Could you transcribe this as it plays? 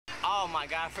Oh my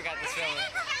god, I forgot this feeling.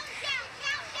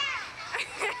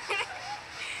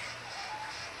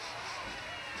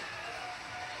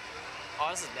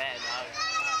 Oh, this is bad, dog.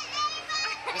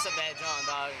 This is a bad drawing,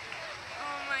 dog.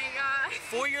 Oh my god.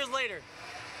 4 years later.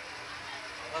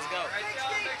 Let's go. Alright,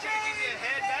 y'all, make sure you keep your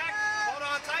head back, hold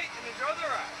on tight, and enjoy the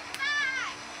ride.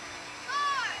 5,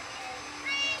 4,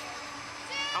 3,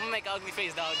 2. I'm gonna make an ugly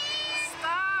face, dog.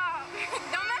 Stop.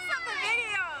 Don't mess up the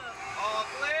video. All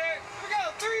clear. Here we go.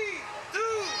 3, 2,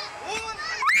 1.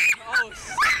 Oh,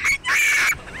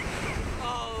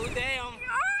 oh, damn.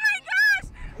 Oh my gosh.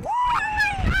 Woo. Oh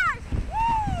my gosh.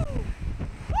 Woo.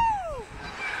 Woo.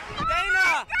 Dana!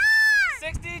 Oh my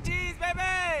 60 G's,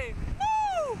 baby!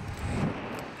 Woo!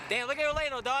 Damn, look at your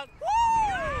lane, dog. Woo!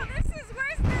 Yo, this is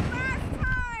worse than last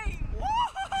time.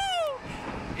 Woo!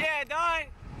 Yeah, dog.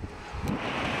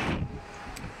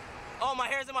 Oh, my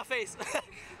hair's in my face.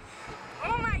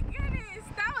 Oh my goodness,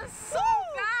 that was so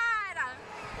bad.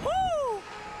 Woo!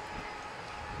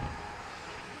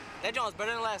 That joint was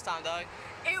better than last time, dog.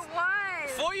 It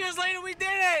was. 4 years later, we did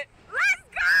it! Let's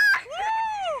go!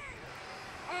 Woo!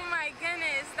 Oh my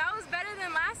goodness, that was better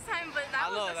than last time, but that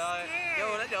I love was it, a dog. scare.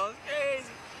 Yo, that joint was crazy.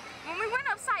 When we went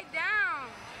upside down.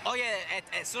 Oh, yeah,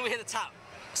 as soon as we hit the top,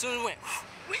 as soon as we went,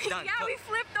 done. Yeah, we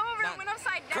flipped over and went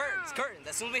upside down. Curtains, curtains.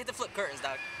 As soon as we hit the flip, curtains,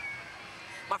 dog.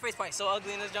 My face probably so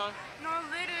ugly in this, John. No,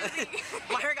 literally.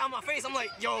 My hair got on my face. I'm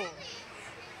like, yo.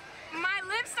 My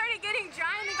lips started getting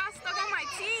dry and it got stuck on my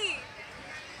teeth.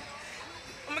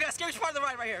 Oh my god, scariest part of the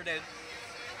ride right here, dude.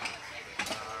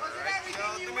 Alright,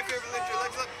 y'all, do me a favor, lift your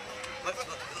legs up.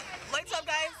 Lights up,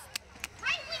 guys.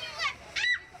 Right when you left.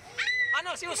 I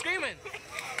know, she was screaming.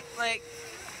 Like.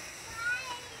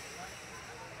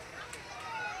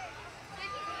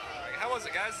 Alright, how was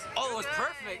it, guys? Oh, it was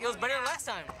perfect. It was better than last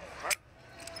time.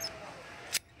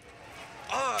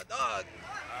 Oh,